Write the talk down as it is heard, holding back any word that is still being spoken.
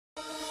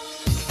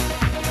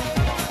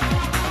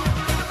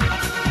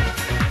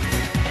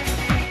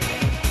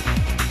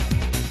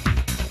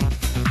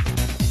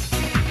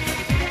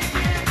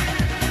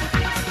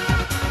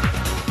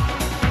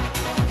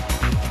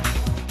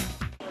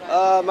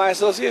My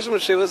association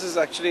with Chivas has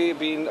actually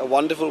been a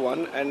wonderful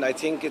one, and I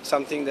think it's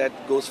something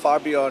that goes far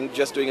beyond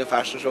just doing a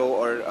fashion show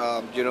or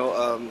a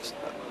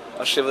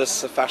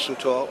Chivas fashion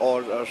tour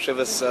or a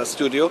Chivas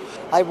studio.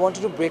 I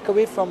wanted to break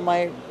away from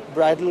my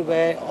bridal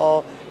wear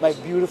or my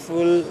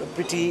beautiful,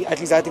 pretty, at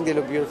least I think they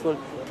look beautiful,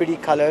 pretty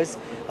colors.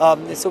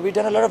 So we've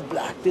done a lot of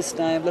black this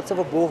time, lots of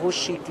a boho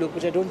chic look,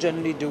 which I don't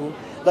generally do.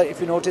 Like if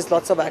you notice,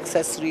 lots of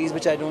accessories,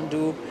 which I don't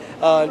do.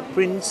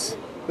 Prints,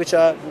 which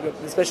are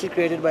especially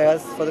created by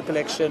us for the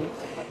collection.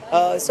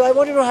 So I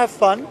wanted to have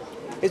fun.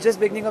 It's just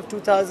beginning of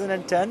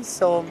 2010,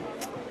 so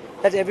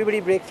let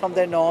everybody break from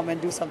their norm and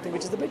do something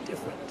which is a bit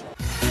different.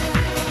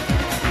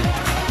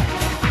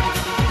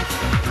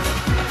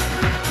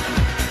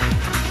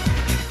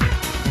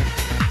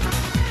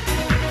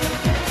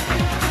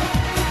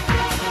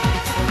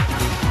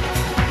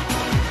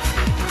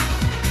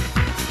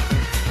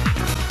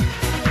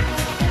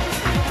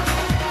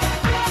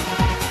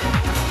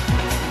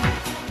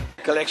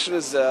 Collection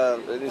is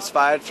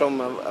inspired from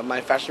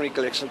my fashion week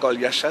collection called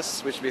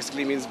Yashas, which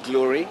basically means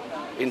glory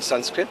in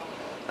Sanskrit.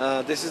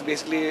 This is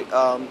basically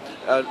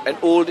an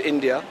old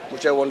India,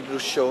 which I wanted to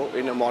show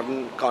in a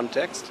modern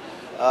context.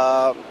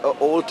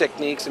 Old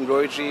techniques,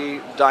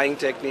 embroidery, dyeing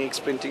techniques,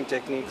 printing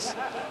techniques,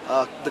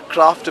 the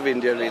craft of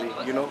India really,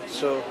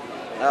 So,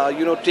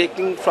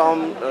 taking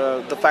from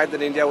the fact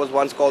that India was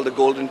once called the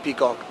Golden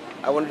Peacock,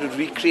 I wanted to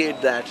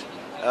recreate that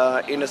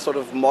in a sort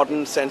of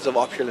modern sense of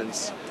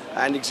opulence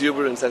and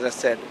exuberance, as I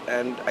said.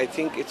 And I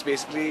think it's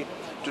basically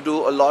to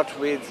do a lot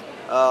with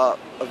a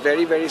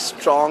very, very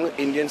strong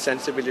Indian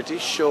sensibility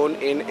shown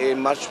in a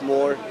much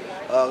more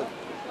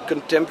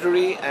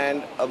contemporary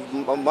and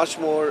a much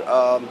more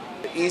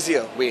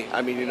easier way.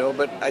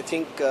 But I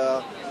think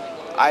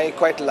I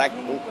quite like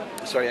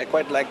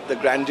the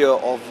grandeur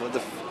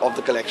of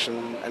the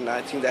collection, and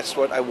I think that's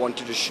what I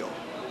wanted to show.